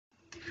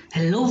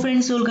Hello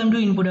friends, welcome to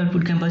Input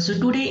Output Campus. So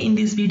today in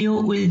this video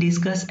we'll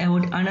discuss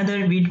about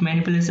another bit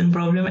manipulation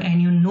problem,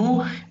 and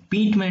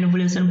bit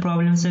manipulation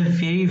problems are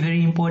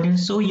very important,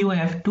 so you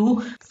have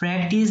to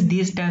practice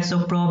these types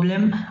of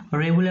problem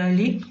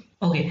regularly.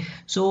 Okay,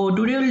 so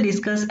today we'll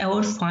discuss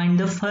about find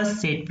the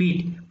first set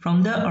bit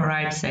from the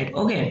right side.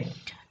 Okay,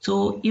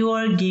 so you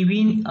are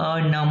given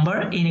a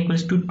number n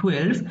equals to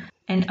 12,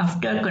 and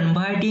after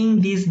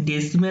converting this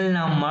decimal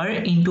number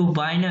into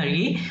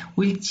binary,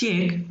 we'll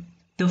check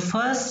the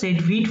first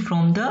set bit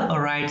from the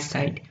right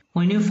side.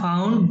 When you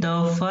found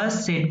the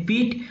first set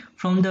bit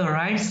from the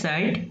right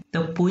side,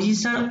 the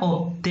position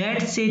of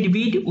that set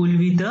bit will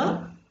be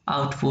the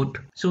output.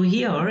 So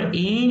here n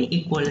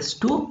equals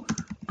to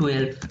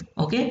 12,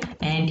 okay,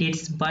 and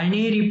its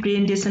binary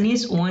representation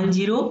is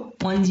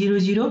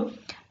 10100,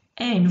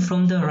 and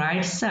from the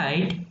right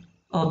side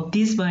of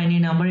this binary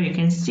number you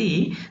can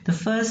see the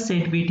first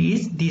set bit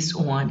is this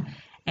one,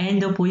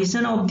 and the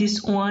position of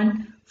this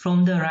one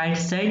from the right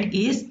side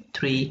is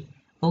 3.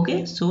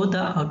 Okay, so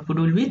the output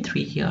will be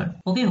 3 here.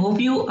 Okay, hope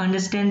you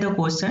understand the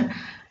question.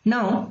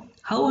 Now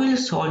how we will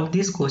solve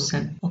this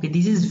question? Okay,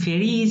 this is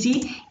very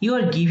easy. You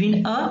are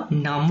given a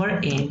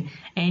number n,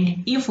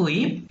 and if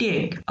we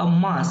take a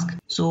mask,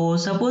 so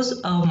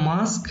suppose a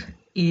mask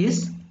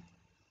is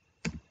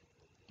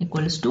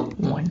equals to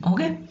 1.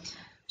 Okay,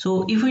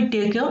 so if we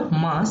take a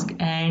mask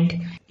and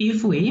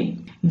if we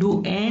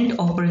do AND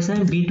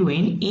operation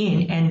between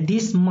n and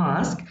this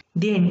mask,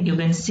 then you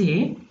can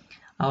see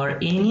our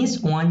n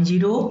is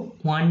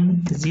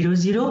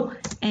 10100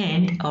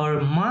 and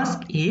our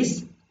mask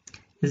is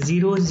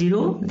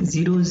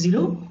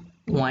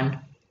 00001.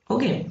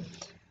 Okay,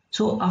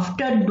 so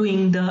after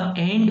doing the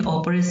AND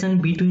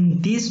operation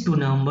between these two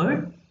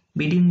number,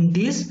 between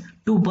these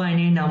two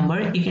binary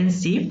number, you can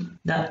see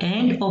the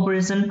AND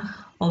operation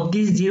of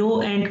this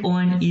 0 and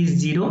 1 is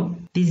 0,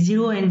 this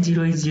 0 and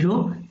 0 is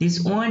 0, this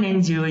 1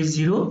 and 0 is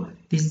 0,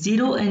 this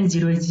 0 and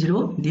 0 is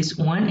 0, this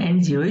 1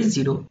 and 0 is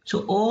 0.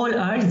 So all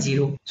are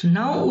 0. So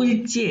now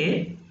we'll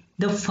check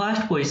the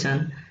first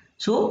position.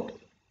 So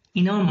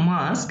in our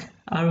mask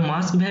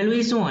value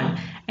is 1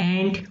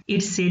 and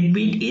its set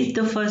bit is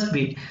the first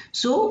bit.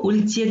 So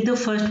we'll check the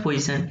first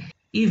position.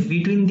 If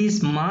between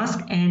this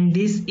mask and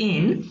this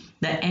n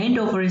the AND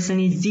operation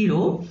is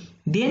 0,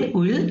 then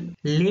we'll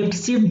left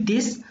shift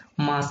this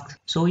mask.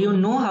 So you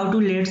know how to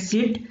left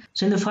shift.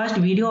 So in the first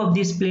video of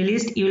this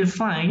playlist you will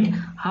find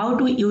how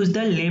to use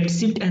the left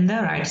shift and the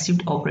right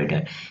shift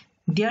operator.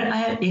 There I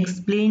have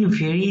explained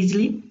very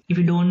easily. If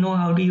you don't know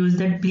how to use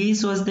that,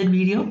 please watch that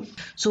video.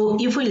 So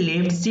if we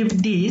left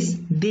shift this,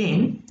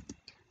 then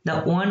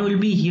the 1 will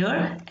be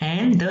here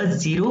and the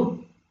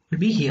 0 will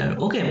be here.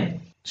 Okay,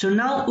 so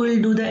now we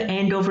will do the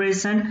AND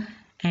operation,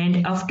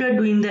 and after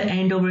doing the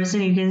AND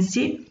operation you can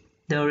see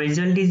the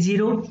result is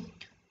 0.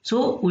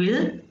 So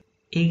we'll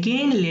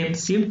again left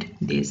shift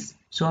this.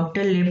 So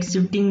after left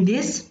shifting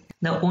this,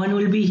 the 1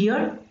 will be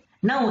here.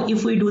 Now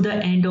if we do the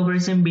AND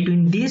operation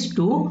between these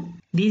two,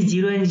 this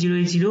 0 and 0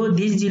 is 0,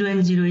 this 0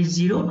 and 0 is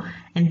 0,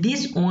 and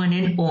this 1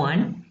 and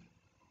 1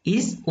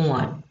 is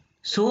 1.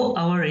 So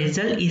our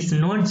result is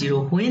not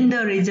 0. When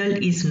the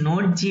result is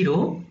not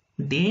 0,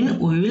 then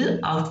we will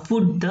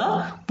output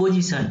the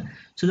position.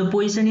 So the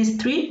position is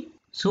 3,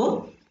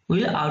 so we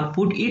will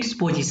output its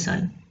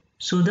position.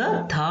 So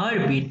the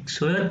third bit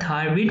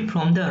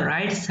from the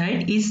right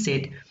side is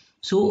set.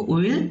 So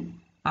we will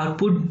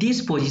output this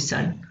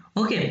position.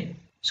 Okay,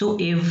 so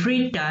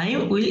every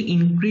time we will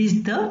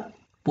increase the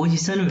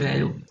position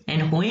value,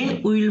 and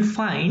when we will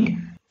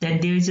find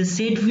that there is a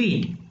set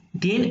bit,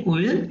 then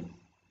we will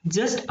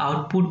just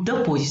output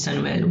the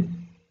position value.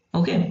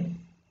 Okay,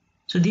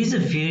 so this is a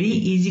very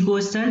easy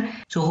question.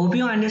 So hope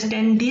you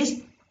understand this,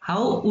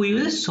 how we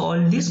will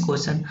solve this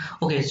question.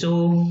 Okay,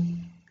 so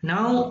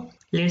now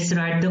let's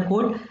write the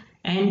code,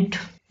 and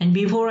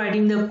before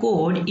writing the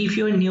code, if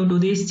you are new to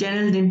this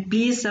channel, then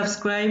please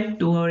subscribe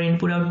to our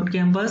Input Output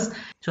Campus.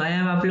 So I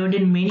have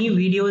uploaded many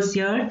videos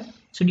here,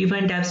 so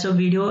different types of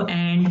video,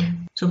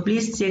 and so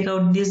please check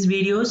out these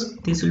videos.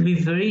 This will be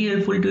very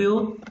helpful to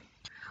you.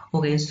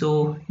 Okay,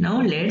 so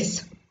now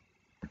let's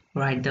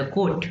write the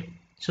code.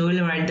 So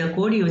we'll write the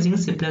code using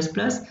C++.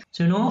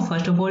 So now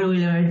first of all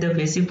we'll write the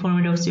basic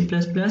format of C++,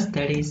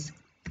 that is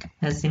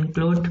as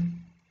include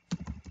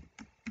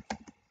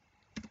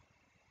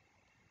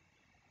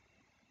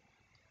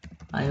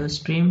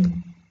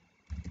IOStream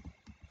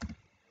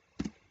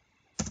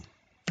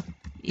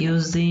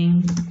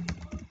using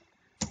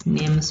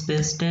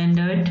namespace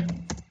standard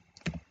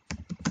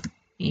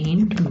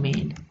int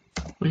main.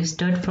 We'll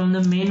start from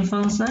the main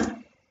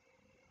function.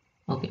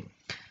 Okay,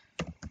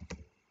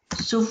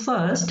 so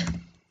first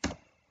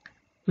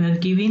we are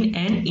giving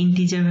an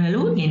integer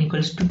value n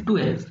equals to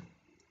 12.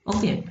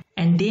 Okay,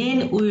 and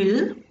then we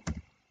will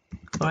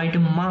write a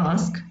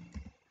mask,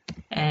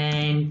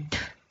 and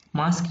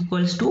mask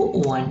equals to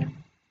 1.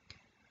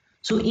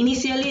 So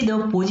initially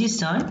the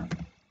position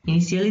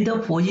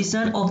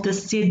of the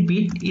set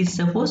bit is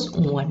suppose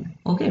 1.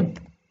 Okay,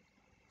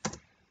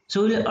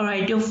 so we'll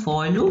write a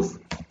for loop.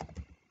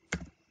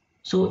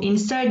 So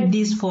inside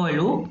this for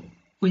loop,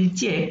 we'll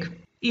check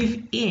if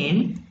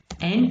n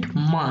and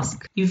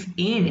mask. If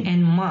n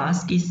and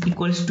mask is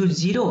equals to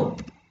 0.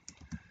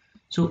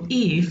 So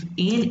if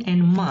n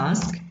and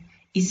mask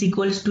is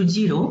equals to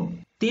 0,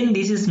 then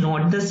this is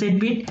not the set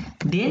bit.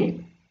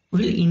 Then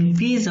we'll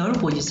increase our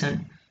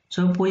position.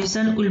 So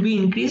position will be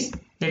increased,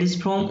 that is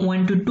from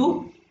 1 to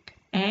 2,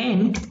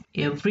 and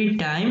every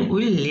time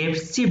we'll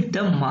left shift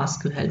the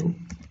mask value.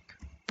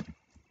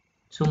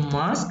 So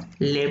mask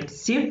left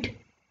shift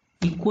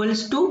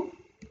equals to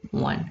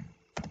 1.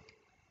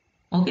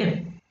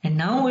 Okay, and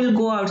now we'll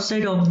go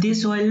outside of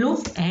this while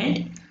loop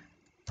and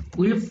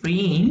we'll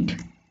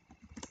print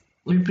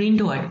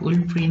what?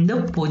 We'll print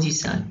the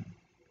position,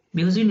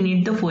 because we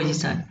need the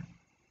position.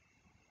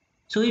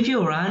 So if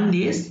you run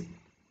this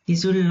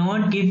will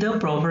not give the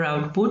proper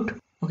output.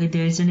 Okay,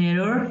 there is an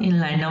error in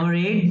line number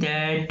 8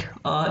 that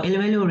L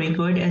value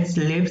required as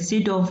left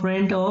shift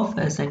operand of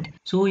assign.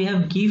 So we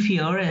have give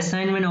here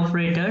assignment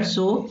operator,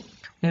 so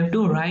we have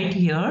to write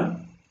here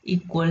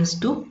equals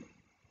to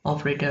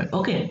operator.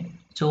 Okay,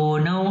 so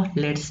now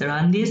let's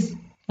run this,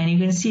 and you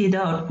can see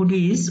the output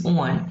is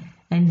 1,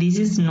 and this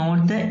is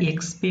not the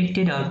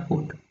expected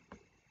output.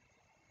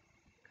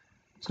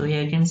 So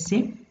here you can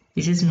see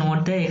this is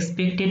not the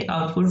expected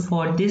output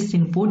for this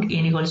input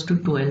n equals to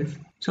 12.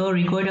 So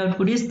required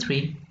output is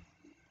 3,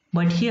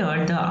 but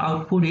here the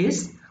output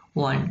is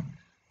 1.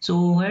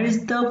 So where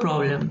is the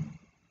problem?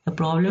 The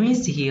problem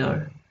is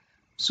here.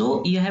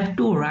 So you have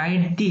to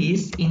write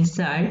this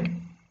inside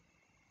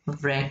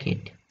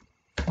bracket.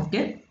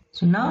 Okay,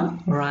 so now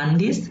run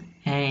this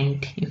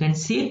and you can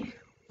see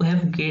we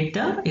have get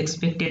the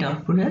expected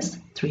output as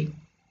 3.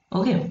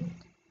 Okay,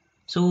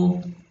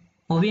 so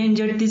hope you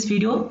enjoyed this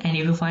video, and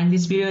if you find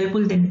this video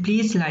helpful, then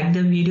please like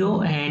the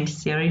video and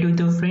share it with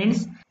your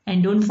friends,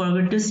 and don't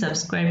forget to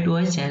subscribe to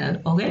our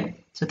channel. Okay,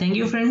 so thank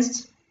you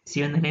friends,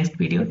 see you in the next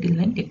video. Till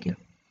then, take care.